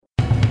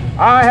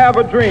I have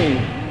a dream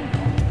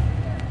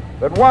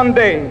that one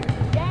day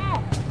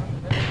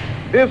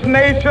this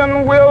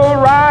nation will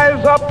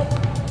rise up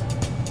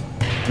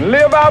and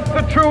live out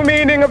the true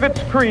meaning of its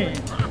creed.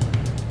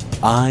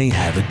 I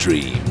have a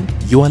dream.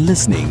 You are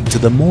listening to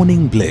The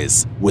Morning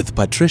Bliss with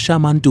Patricia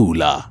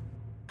Mandula.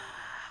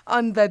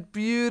 On that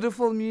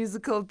beautiful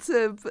musical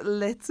tip,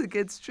 let's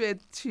get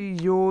straight to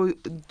your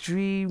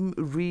dream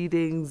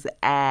readings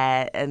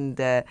and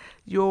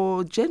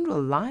your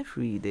general life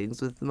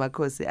readings with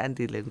Makosi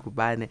Andile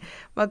Ngubane.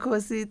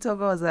 Makosi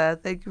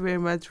Togoza, thank you very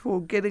much for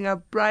getting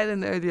up bright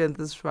and early on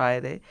this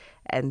Friday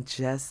and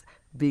just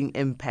being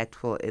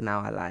impactful in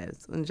our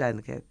lives.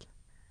 Unjani ke?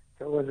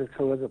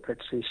 Thokoza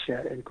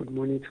Patricia, and good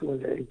morning to all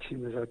the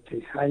A-teamers out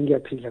there. Hayi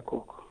ngiyaphila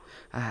gogo.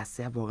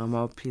 Siyabonga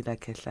mawuphila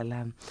khehla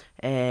lam.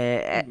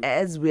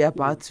 As we're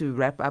about to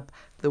wrap up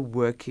the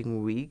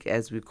working week,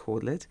 as we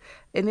call it,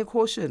 any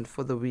caution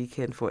for the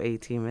weekend for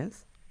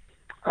A-teamers?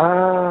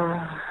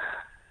 I'd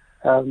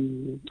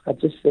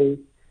just say,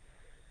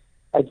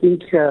 I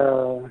think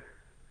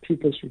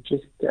people should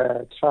just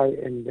try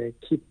and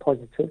keep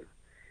positive,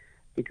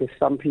 because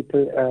some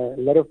people, a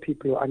lot of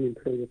people are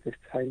unemployed at this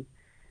time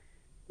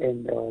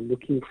and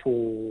looking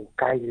for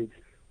guidance.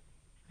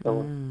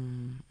 So.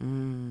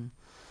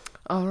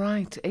 All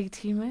right,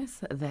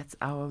 A-teamers, that's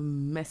our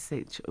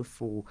message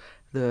for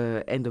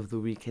the end of the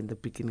week and the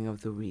beginning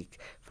of the week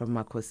from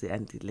Makosi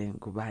Andile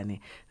Ngubane.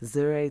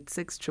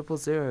 086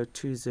 000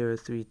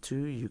 2032.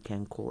 You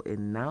can call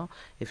in now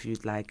if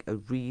you'd like a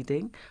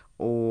reading,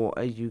 or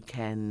you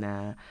can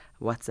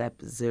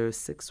WhatsApp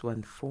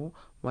 0614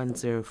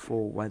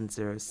 104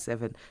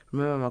 107.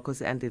 Remember,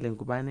 Makosi Andile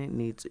Ngubane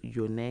needs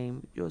your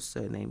name, your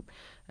surname,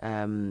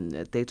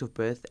 date of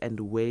birth, and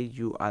where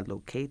you are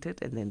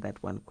located, and then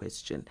that one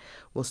question.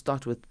 We'll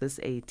start with this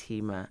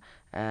A-teamer,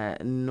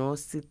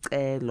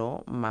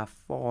 Nosicelo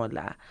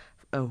Mafola,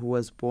 who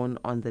was born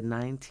on the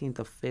 19th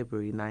of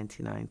February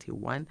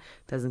 1991.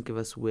 Doesn't give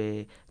us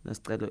where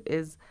Nosicelo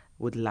is.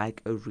 Would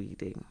like a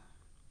reading.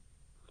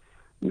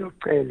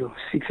 Nosicelo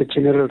seeks a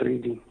general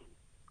reading.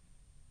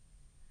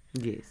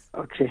 Yes.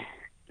 Okay,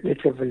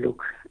 let's have a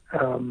look.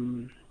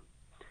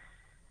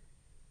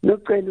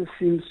 Nosicelo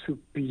seems to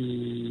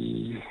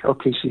be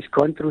okay. She's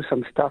gone through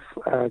some stuff.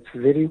 It's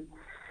very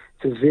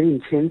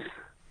intense.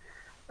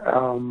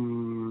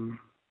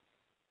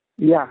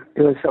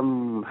 There were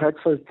some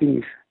hurtful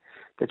things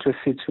that were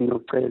said to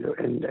Nosicelo,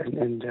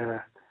 and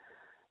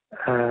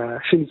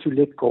she needs to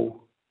let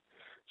go.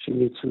 She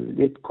needs to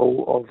let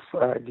go of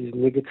these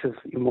negative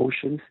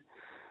emotions,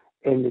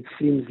 and it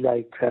seems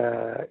like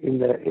in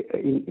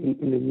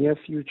the near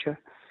future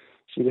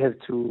she'll have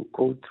to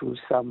go through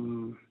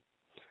some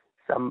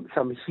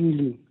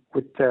healing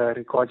with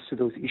regards to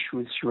those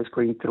issues she was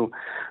going through.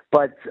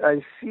 But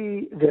I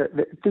see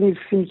the things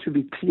seem to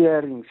be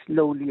clearing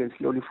slowly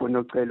for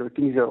Nosicelo.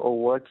 Things are all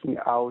working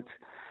out.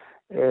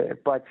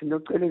 But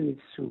Nosicelo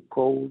needs to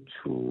go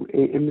to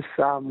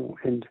Emsamo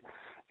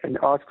and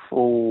ask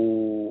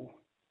for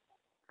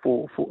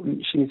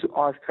she needs to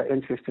ask her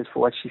ancestors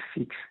for what she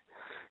seeks.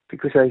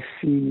 Because I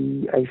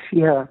see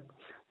her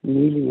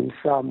kneeling in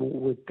Samo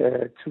with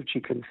two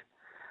chickens,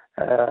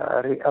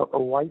 a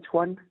white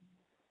one,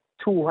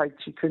 two white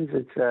chickens.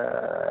 It's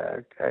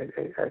a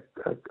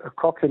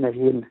cock and a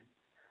hen.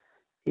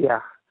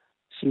 Yeah,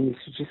 she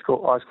needs to just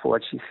go ask for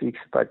what she seeks.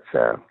 But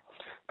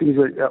things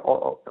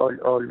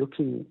are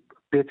looking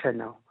better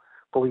now,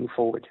 going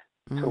forward.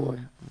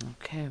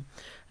 Okay.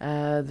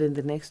 Then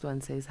the next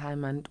one says, "Hi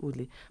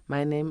Mantuli,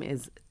 my name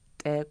is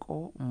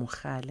Teko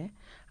Mukhale.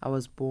 I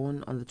was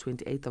born on the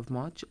 28th of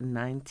March,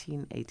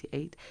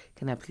 1988.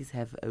 Can I please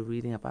have a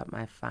reading about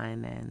my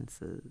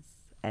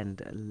finances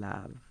and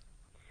love?"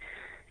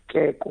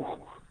 Teko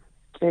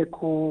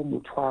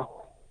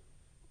Mutwaho.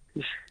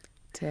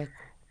 Teko.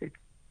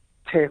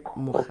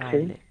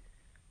 Mukhale. Okay.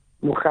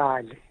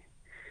 Mukhale.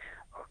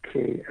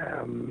 Okay.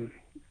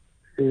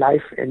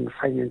 Life and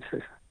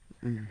finances.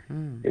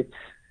 Mm-hmm.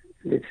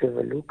 Let's have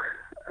a look.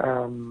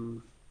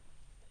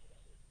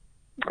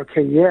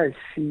 Okay, yeah, I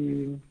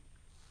see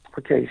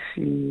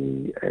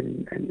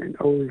an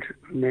old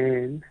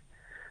man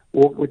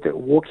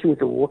walking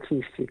with a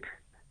walking stick.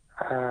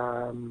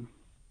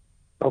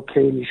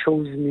 Okay, and he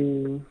shows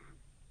me.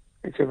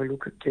 Let's have a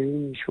look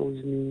again. He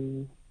shows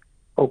me.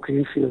 Oh,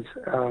 Greenfields.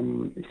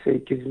 He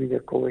gives me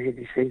the go ahead.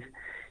 He says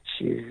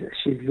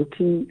she's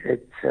looking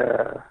at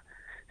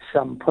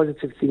some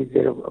positive things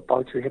that are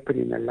about to happen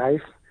in her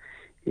life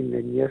in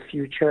the near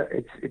future.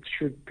 It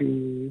should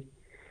be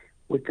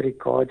with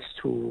regards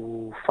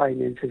to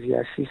finances. Yeah,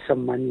 I see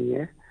some money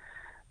here.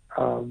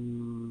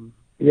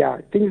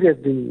 Things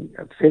have been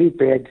very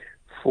bad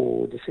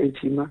for this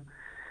A-teamer,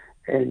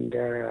 and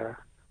the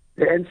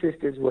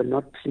ancestors were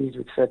not pleased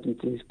with certain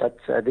things, but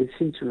they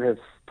seem to have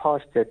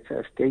passed that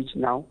stage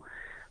now.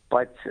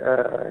 But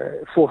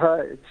for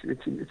her,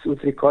 it's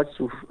with regards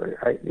to,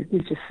 let me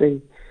just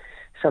say,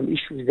 some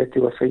issues that they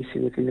were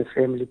facing within the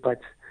family.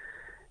 But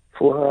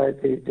for her,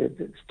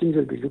 the things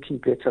will be looking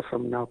better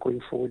from now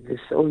going forward. This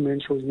old man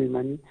shows me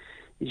money.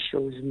 He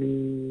shows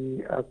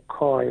me a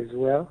car as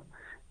well.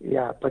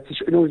 Yeah, but it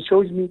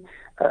shows me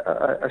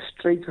a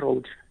straight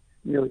road.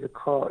 The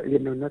car,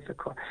 not the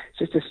car,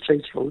 just a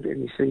straight road,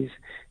 and he says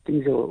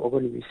things are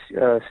going to be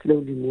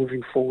slowly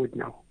moving forward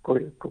now,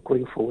 going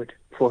forward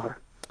for her.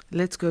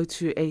 Let's go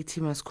to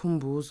Atima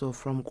Skumbuzo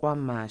from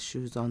Kwamash,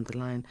 who's on the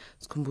line.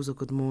 Skumbuzo,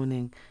 good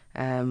morning.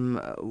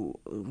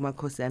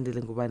 Makosi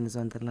Andile Ngubane is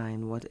on the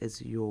line. What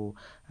is your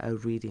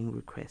reading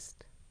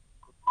request?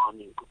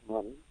 Good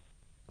morning.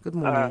 Good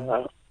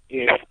morning.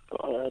 Yes.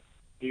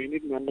 Do you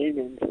need my name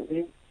and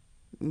name?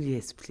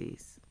 Yes,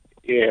 please.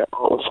 Yeah,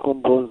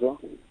 Skumbuzo.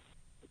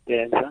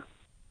 Denza.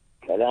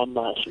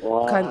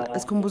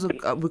 Skumbuzo,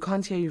 we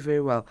can't hear you very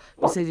well.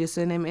 You said your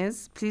surname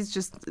is? Please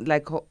just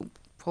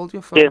hold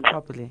your phone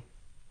properly.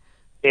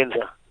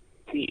 Denza.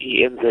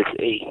 Tenza.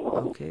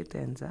 Okay,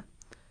 Denza.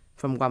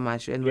 From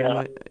Guamashu.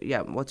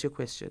 And what's your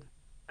question?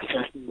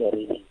 Just the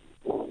reading.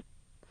 All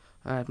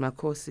right,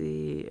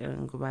 Makosi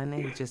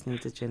Ngubane, he just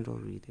needs a general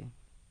reading.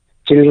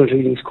 General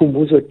reading.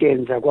 Skumbuzo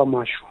Denza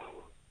Guamashu.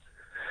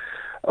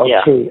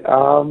 Okay. Yeah.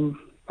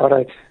 All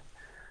right.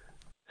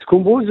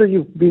 Skumbuzo,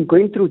 you've been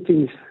going through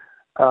things.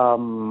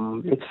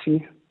 Let's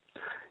see.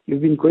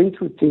 You've been going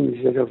through things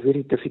that are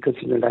very difficult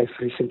in your life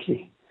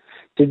recently.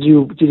 Is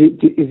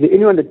there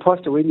anyone that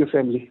passed away in your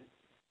family?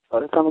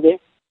 Sorry, come again?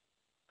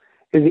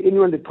 Is there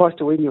anyone that passed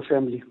away in your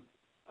family?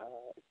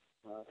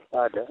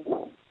 Father.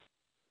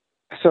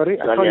 Sorry,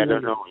 I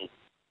don't know.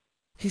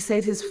 He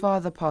said his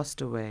father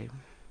passed away.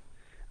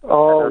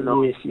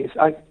 Oh, yes.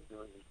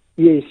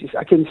 Yes,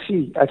 I can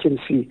see. Let's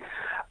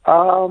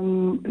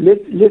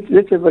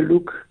have a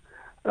look.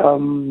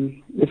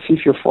 Let's see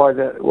if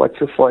what's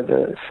your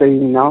father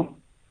saying now?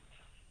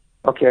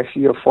 Okay, I see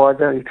your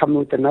father. He's coming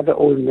with another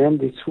old man.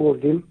 There's two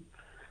of them.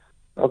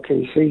 Okay,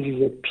 he says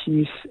he's at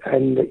peace,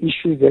 and the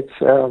issue that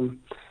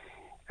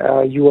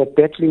you were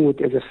battling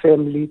with as a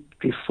family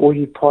before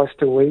he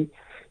passed away,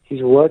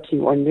 he's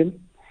working on them,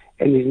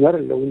 and he's not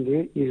alone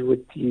there. He's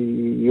with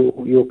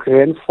your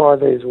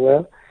grandfather as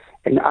well,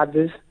 and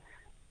others.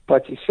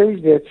 But he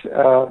says that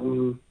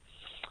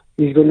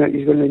he's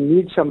gonna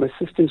need some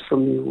assistance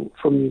from you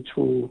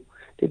to.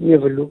 Let me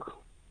have a look.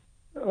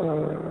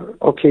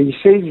 Okay, he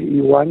says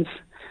he wants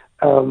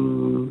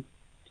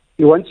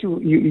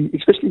you,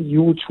 especially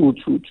you, to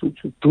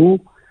do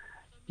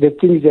the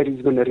things that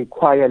he's going to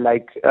require,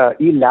 like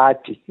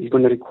ilati. He's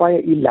going to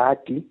require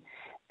ilati,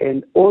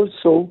 and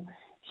also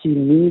he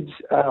needs.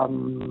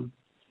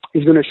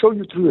 He's going to show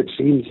you through your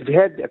dreams. You've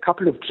had a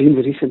couple of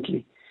dreams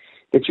recently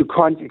that you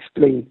can't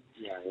explain.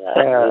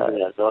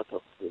 A lot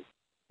of things.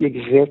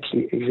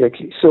 Exactly.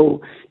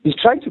 So he's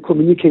trying to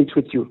communicate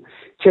with you,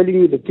 telling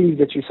you the things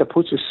that you're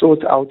supposed to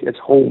sort out at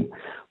home,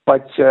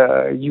 but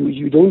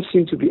you don't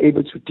seem to be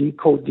able to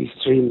decode these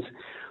dreams.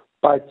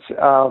 But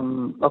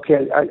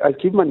okay, I'll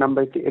give my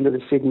number at the end of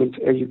the segment.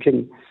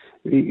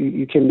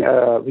 We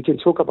can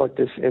talk about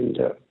this, and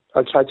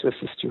I'll try to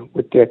assist you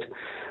with that.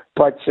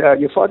 But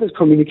your father's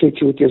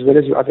communicating with you as well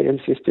as your other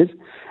ancestors,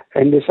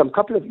 and there's some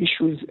couple of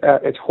issues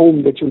at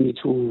home that you need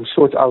to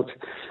sort out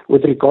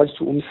with regards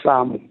to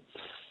Umsamu.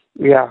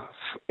 Yeah,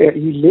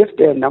 he left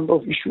a number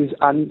of issues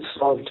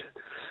unsolved,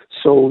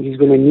 so he's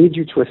going to need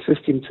you to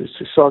assist him to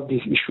solve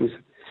these issues.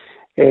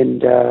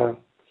 And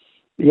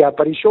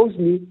but he shows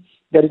me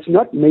that it's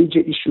not major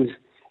issues.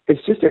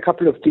 It's just a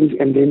couple of things,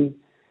 and then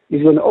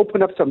he's going to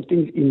open up some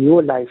things in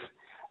your life.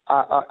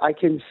 I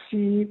can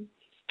see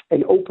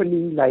an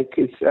opening, like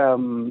it's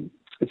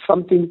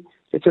something.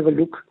 Let's have a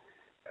look.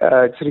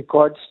 It's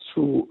regards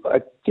to,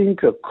 I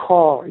think, a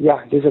car.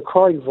 Yeah, there's a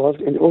car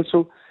involved, and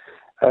also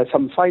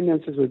some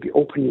finances will be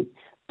opening.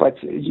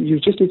 But you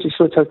just need to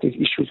sort out these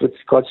issues with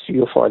regards to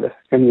your father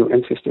and your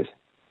ancestors.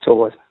 So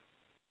what?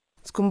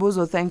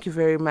 Skumbuzo, thank you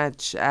very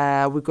much.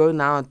 We go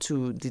now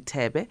to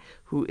Ditebe,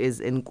 who is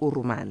in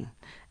Kuruman.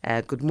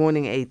 Good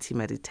morning,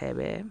 Atima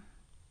Ditebe.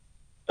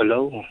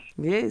 Hello.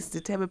 Yes,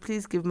 Ditebe,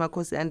 please give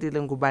Makosi Andile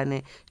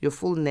Ngubane your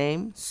full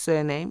name,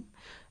 surname,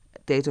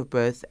 date of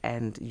birth,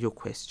 and your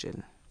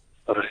question.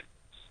 All right.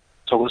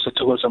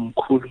 Thokoza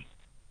mkhulu.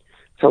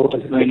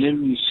 My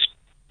name is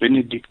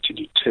Benedict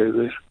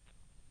Ditebe.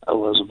 I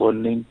was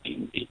born in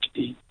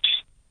 1988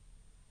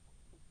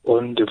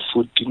 on the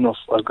 14th of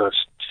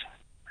August.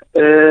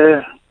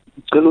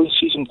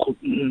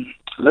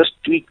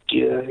 Last week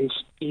I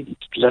ate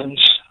lunch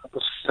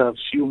after a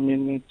few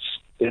minutes,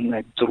 then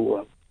I threw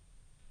up.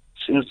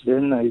 Since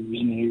then I've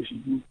been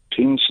having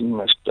pains in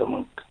my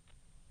stomach.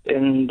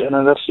 And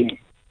another thing,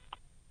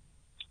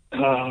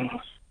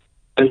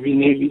 I've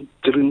been having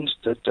dreams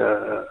that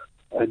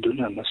I don't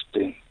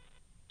understand.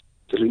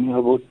 Dreaming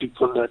about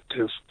people that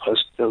have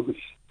passed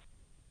away.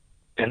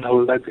 And I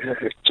would like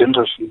a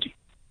general feeding.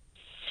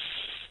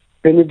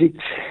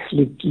 Benedict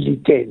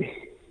Litebe.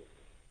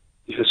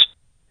 Yes.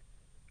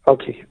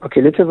 Okay,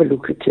 let's have a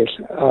look at it.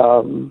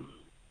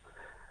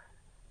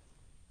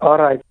 All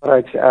right.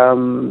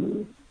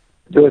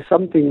 There was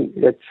something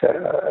that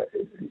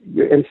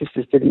your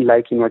ancestors didn't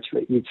like in what you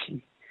were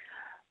eating.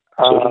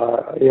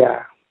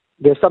 Yeah.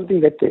 There's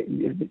something that they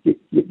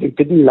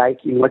didn't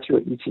like in what you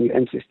were eating, your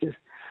ancestors.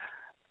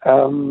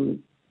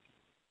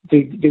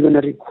 they're going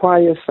to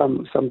require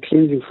some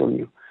cleansing from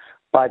you.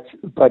 But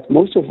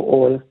most of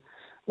all,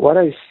 what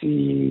I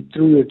see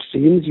through your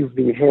dreams you've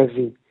been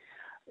having,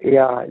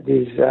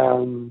 there's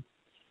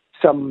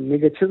some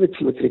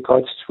negativity with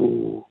regards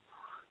to,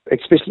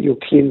 especially your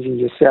cleansing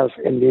yourself,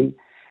 and then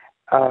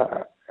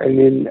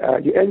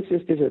your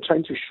ancestors are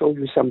trying to show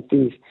you some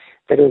things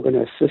that are going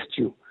to assist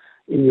you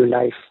in your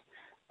life.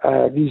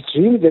 These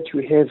dreams that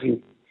you're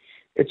having,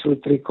 it's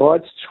with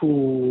regards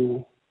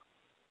to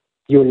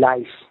your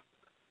life.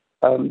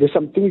 There's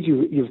some things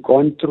you've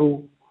gone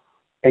through,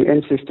 and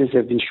ancestors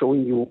have been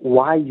showing you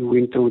why you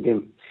went through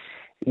them.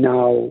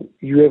 Now,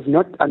 you have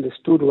not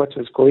understood what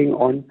was going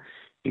on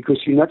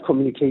because you're not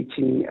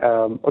communicating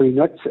or you're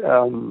not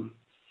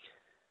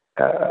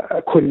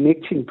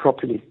connecting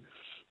properly.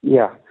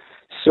 Yeah.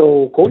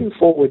 So going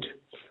forward,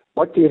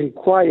 what they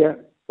require,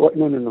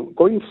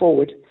 going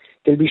forward,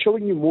 they'll be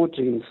showing you more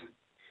dreams.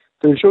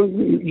 They'll show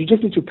you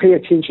just need to pay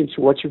attention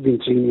to what you've been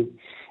dreaming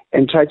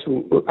and try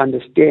to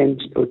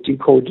understand or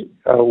decode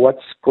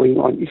what's going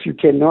on. If you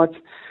cannot,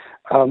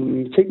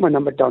 take my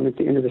number down at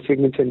the end of the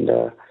segment, and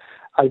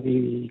I'll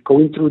be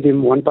going through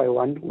them one by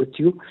one with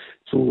you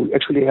to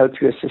actually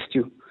help you, assist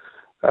you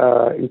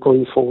in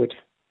going forward.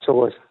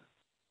 So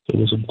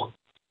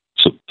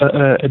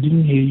I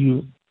didn't hear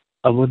you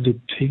about the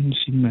pains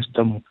in my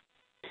stomach.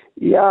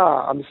 Yeah,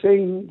 I'm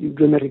saying you're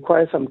going to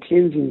require some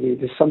cleansing.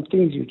 There's some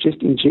things you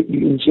just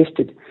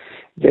ingested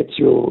that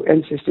your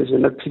ancestors were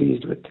not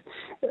pleased with.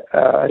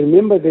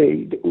 Remember,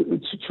 to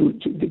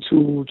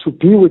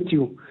be with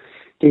you,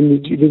 they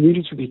need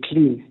you to be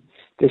clean.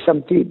 There's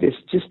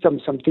just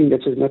something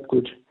that is not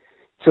good.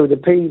 So the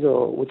pains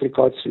are with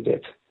regards to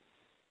that.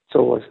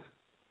 So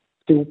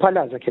the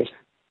Palace, okay.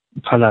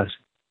 Palace.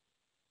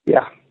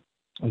 Yeah.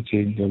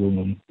 Okay.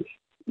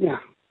 Yeah.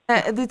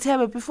 The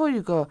Taba, before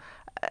you go,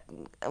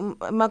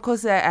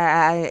 Makosi,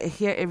 I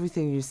hear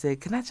everything you say.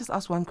 Can I just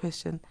ask one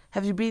question?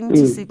 Have you been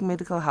to seek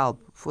medical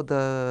help for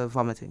the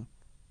vomiting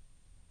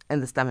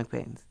and the stomach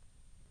pains?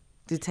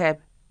 Tab.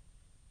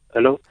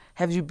 Hello?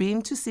 Have you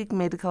been to seek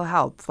medical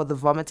help for the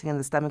vomiting and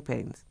the stomach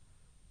pains?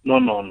 No,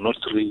 not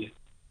really.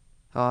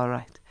 All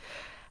right.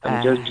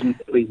 I'm just doing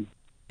praying.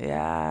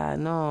 Yeah,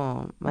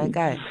 no, my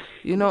guy.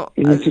 You know,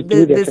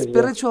 there's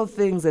spiritual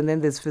things and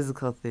then there's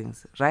physical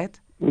things, right?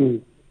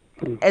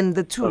 And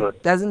the two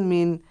doesn't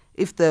mean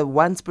if the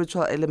one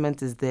spiritual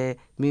element is there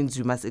means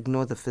you must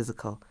ignore the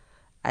physical.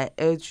 I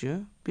urge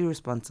you, be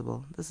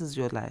responsible. This is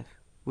your life.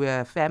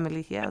 We're a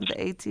family here on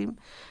the A team.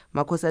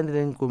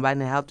 Andile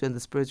Ngubane helped you on the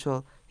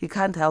spiritual. He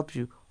can't help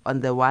you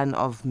on the one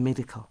of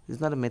medical. He's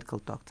not a medical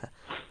doctor.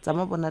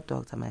 Not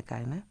doctor, my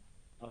guy, ne?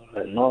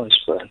 No, it's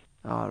fine.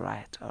 All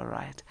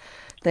right.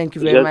 Thank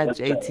you very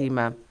much,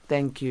 A-Teamer.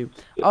 Thank you.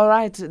 All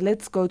right,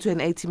 let's go to an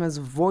A-Teamer's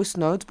voice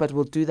note, but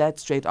we'll do that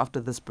straight after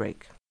this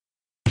break.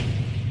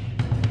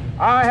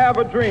 I have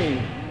a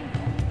dream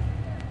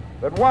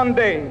that one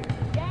day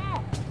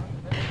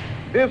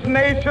this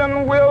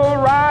nation will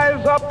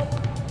rise up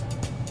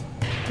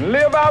and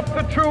live out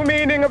the true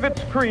meaning of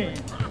its creed.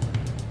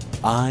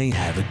 I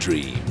have a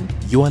dream.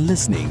 You are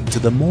listening to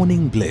The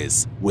Morning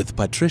Bliss with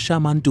Patricia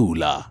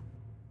Mandula.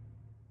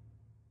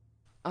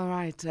 All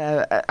right.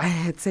 I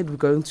had said we're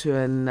going to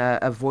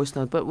a voice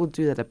note, but we'll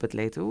do that a bit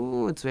later.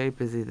 Ooh, it's very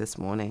busy this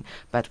morning,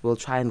 but we'll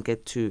try and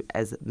get to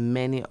as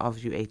many of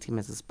you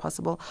A-Teamers as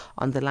possible.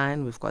 On the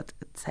line, we've got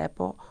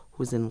Tsepo,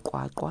 who's in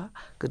Kwakwa.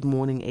 Good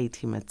morning,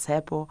 A-Teamer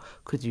Tsepo.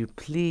 Could you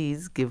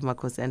please give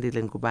Makosi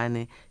Andile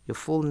Ngubane your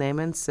full name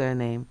and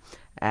surname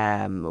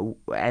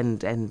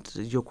and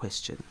your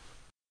question?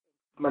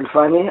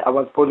 Malfani, I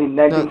was born in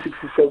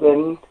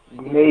 1967,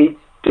 May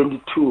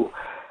 22.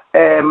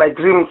 My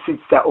dreams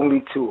are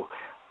only two.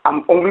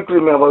 I'm only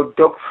dreaming about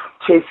dogs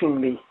chasing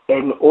me,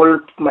 and all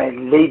my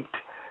late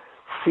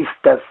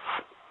sisters,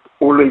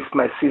 always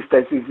my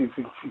sisters is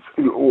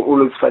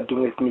always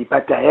fighting with me.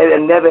 But I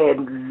never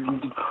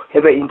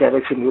have an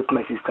interaction with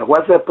my sister.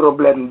 What's the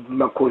problem,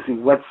 Makosi?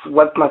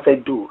 What must I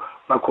do,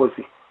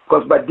 Makosi?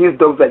 But these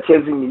dogs are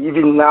chasing me.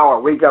 Even now, I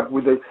wake up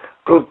with those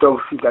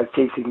dogs that are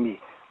chasing me.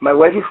 My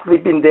wife is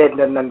sleeping there,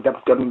 and I'm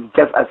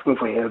just asking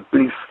for help,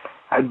 please.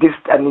 I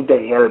need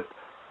the help.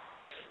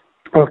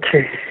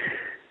 Okay.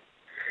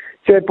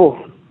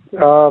 Tsepo,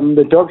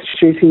 the dogs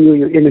chasing you,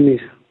 your enemies.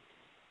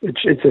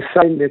 It's a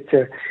sign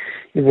that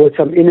you've got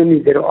some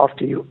enemies that are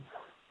after you.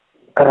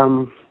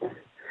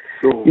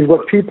 You've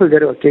got people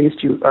that are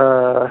against you,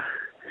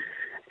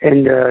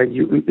 and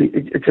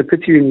it's a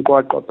pity in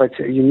God, but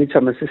you need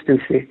some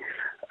assistance there.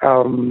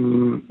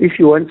 If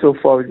you want so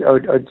far,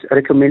 I'd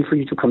recommend for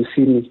you to come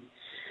see me.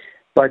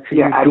 But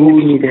you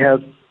do need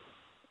help.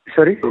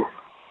 Sorry?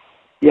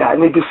 Yeah, I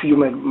need to see you,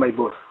 my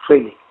boss,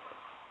 really.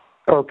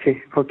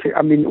 Okay.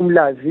 I'm in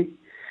Umlazi,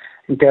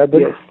 in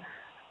Durban.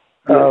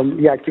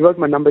 Yes. Give out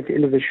my number at the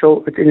end of the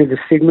show, at the end of the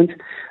segment.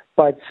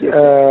 But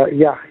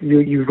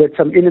you've got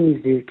some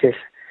enemies there, Kesh,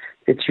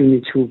 that you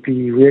need to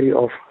be wary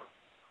of.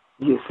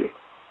 Yes, sir.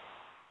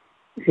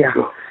 Yeah.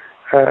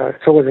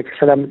 Sure.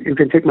 You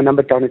can take my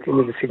number down at the end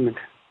of the segment.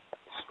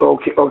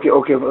 Okay.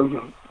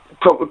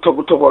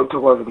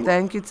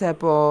 Thank you,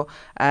 Tepo.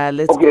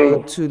 Let's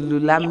go to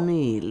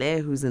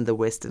Lulamile, who's in the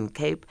Western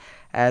Cape.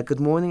 Good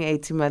morning,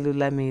 Etima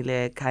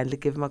Lulamile. Kindly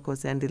give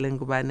Makosi Andile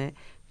Ngubane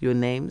your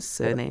name,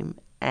 surname,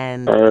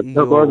 and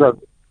your...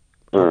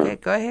 Okay,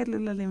 go ahead,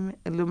 Lulamile.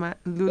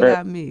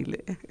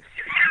 Lulamile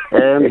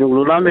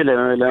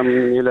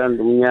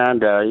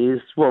Mnyanda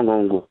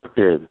isibongo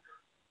ngubhebe.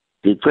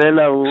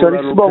 Ngicela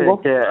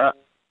ukuphethe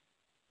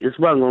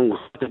isibongo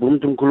ngubhebe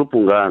umuntu omkhulu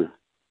uBhungane.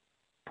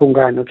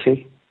 Bhungane,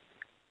 okay.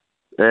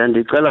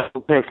 Ndicela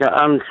ukuphethe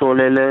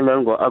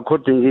angihlolelela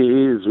according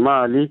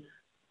izimali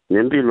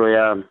nempilo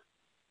yami.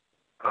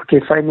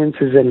 Okay,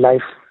 finances and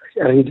life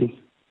reading.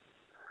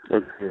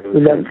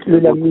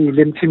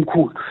 Lulamile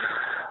Mthimkhulu.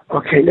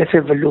 Okay, let's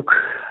have a look.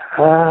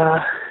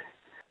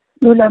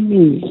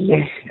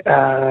 Lulamile,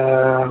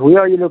 where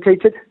are you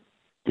located?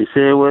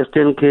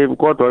 Western Cape,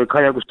 kodwa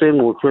ekhaya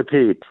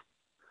kuSengquthwe.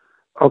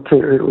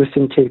 Okay,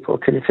 Western Cape.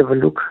 Okay, let's have a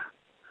look.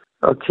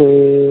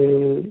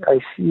 Okay, I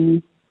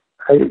see.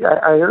 I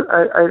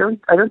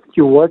don't think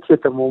you work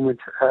at the moment,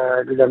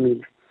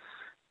 Lulamile,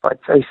 but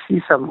I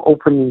see some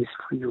openings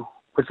for you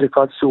with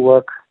regards to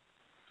work.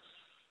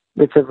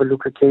 Let's have a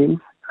look again.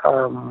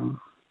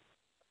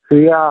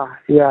 Yeah.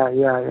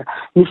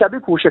 Nishabi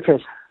kushe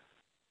phela.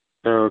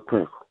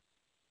 Okay.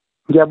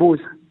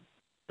 Ngiyabuza.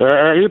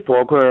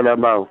 Ibhokwe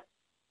labawo.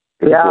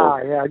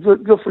 Yeah.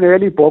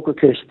 Kuyofuneka ibhokwe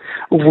cash.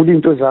 Uvule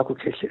into zakho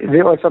cash.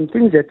 There are some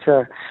things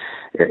that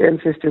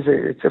ancestors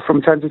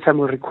from time to time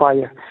will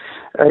require.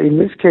 In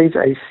this case,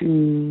 I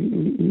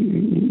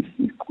see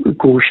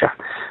gusha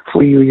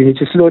for you. You need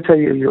to slaughter a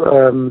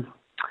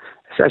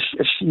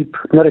sheep,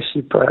 not a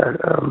sheep.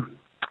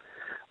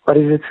 What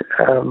is it?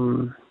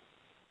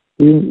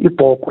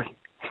 Ibhokwe.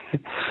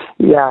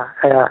 Yeah.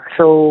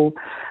 So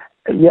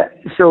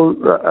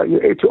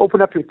to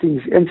open up your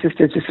things,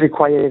 ancestors just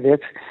require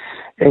that,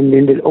 and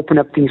then they'll open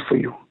up things for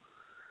you,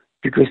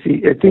 because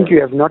I think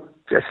you have not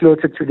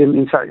slaughtered to them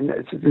inside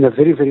in a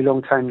very, very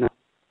long time now.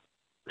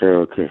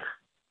 Okay.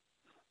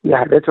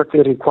 Yeah, that's what they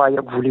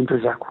require.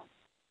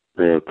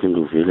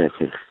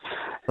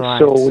 Right.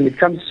 So when it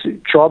comes to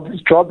job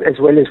as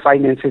well as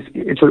finances,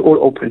 it will all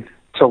open.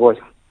 So what?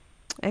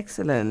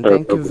 Excellent.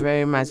 Thank you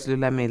very much,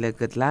 Lulamile.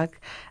 Good luck.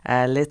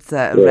 Let's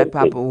wrap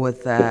up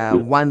with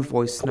one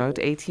voice note.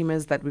 8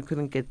 emails that we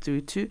couldn't get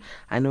through to.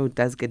 I know it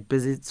does get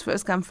busy. It's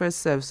first come, first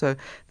serve. So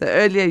the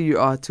earlier you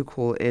are to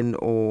call in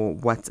or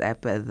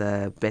WhatsApp,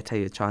 the better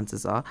your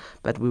chances are.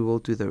 But we will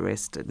do the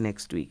rest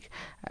next week.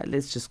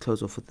 Let's just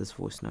close off with this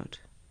voice note.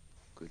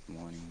 Good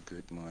morning.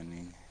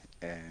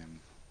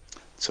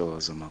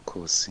 Thokoza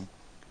Makosi,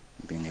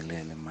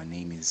 Bingelele. My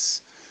name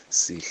is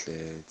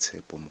Sihle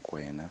Tepo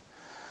Mkwena.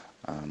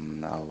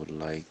 I would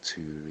like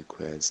to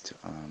request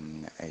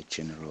a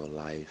general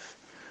life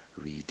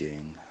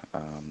reading.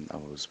 I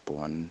was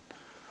born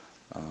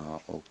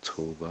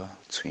October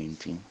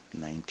 20,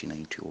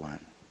 1991.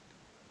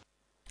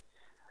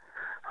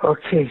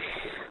 Okay.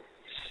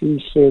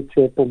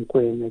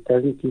 It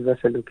doesn't give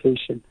us a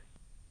location.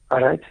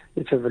 All right,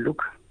 let's have a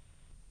look.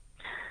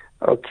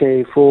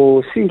 Okay,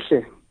 for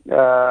Sihle,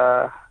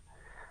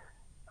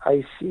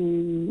 I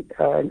see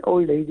an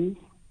old lady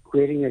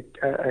wearing a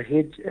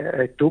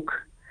duke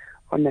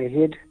on her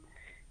head,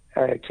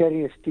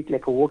 carrying a stick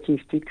like a walking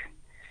stick.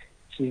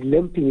 She's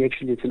limping,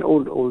 actually. It's an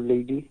old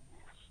lady,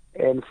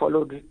 and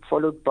followed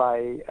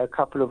by a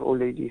couple of old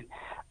ladies.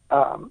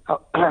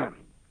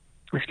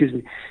 Excuse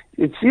me.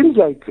 It seems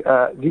like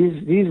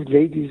these old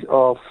ladies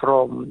are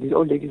from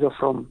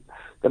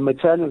the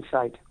maternal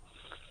side,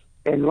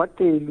 and what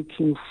they're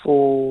looking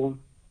for.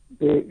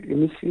 Let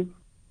me see.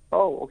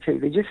 Oh, okay.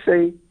 They just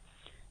say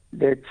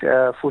that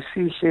for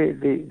Sihle,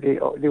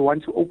 they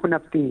want to open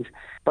up things,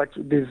 but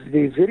they're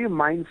very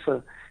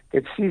mindful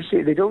that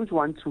Sihle, they don't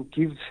want to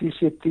give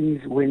Sihle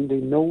things when they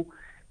know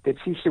that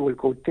Sihle will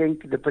go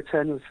thank the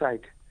paternal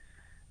side,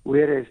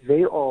 whereas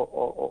they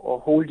are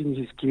holding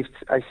his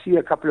gifts. I see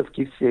a couple of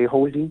gifts they're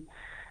holding.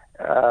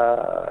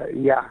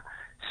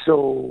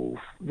 So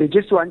they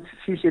just want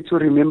Sihle to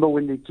remember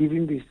when they give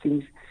him these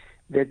things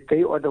that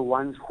they are the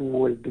ones who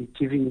will be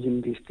giving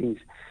him these things.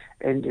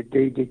 And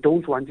they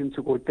don't want him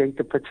to go thank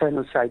the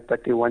paternal side,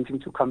 but they want him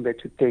to come back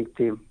to thank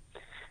them.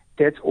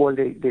 That's all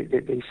they're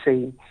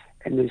saying.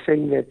 And they're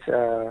saying that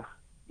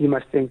he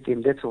must thank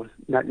them. That's all.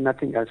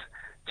 Nothing else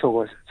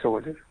towards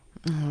it.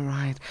 All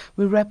right.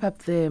 We wrap up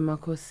there,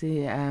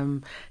 Makosi.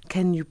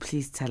 Can you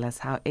please tell us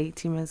how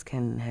 8-teamers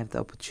can have the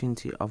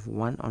opportunity of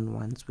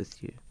one-on-ones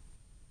with you?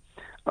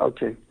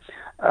 Okay.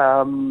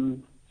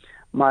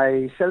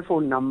 My cell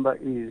phone number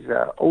is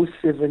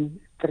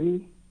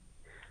 073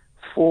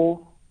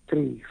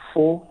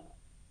 434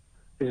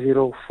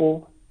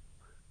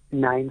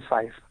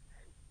 0495.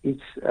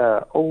 It's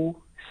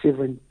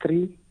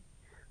 073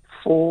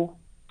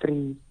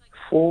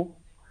 434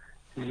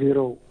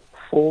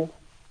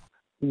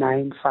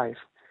 0495.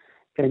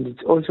 And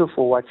it's also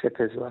for WhatsApp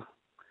as well.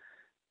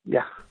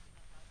 Yeah.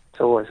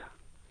 So what?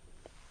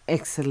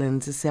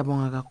 Excellent.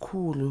 Siyabonga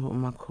kakhulu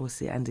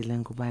Makosi Andile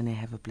Ngubane.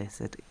 Have a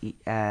blessed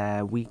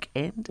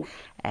weekend,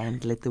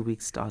 and let the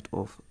week start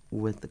off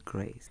with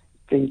grace.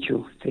 Thank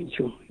you. Thank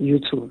you. You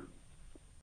too.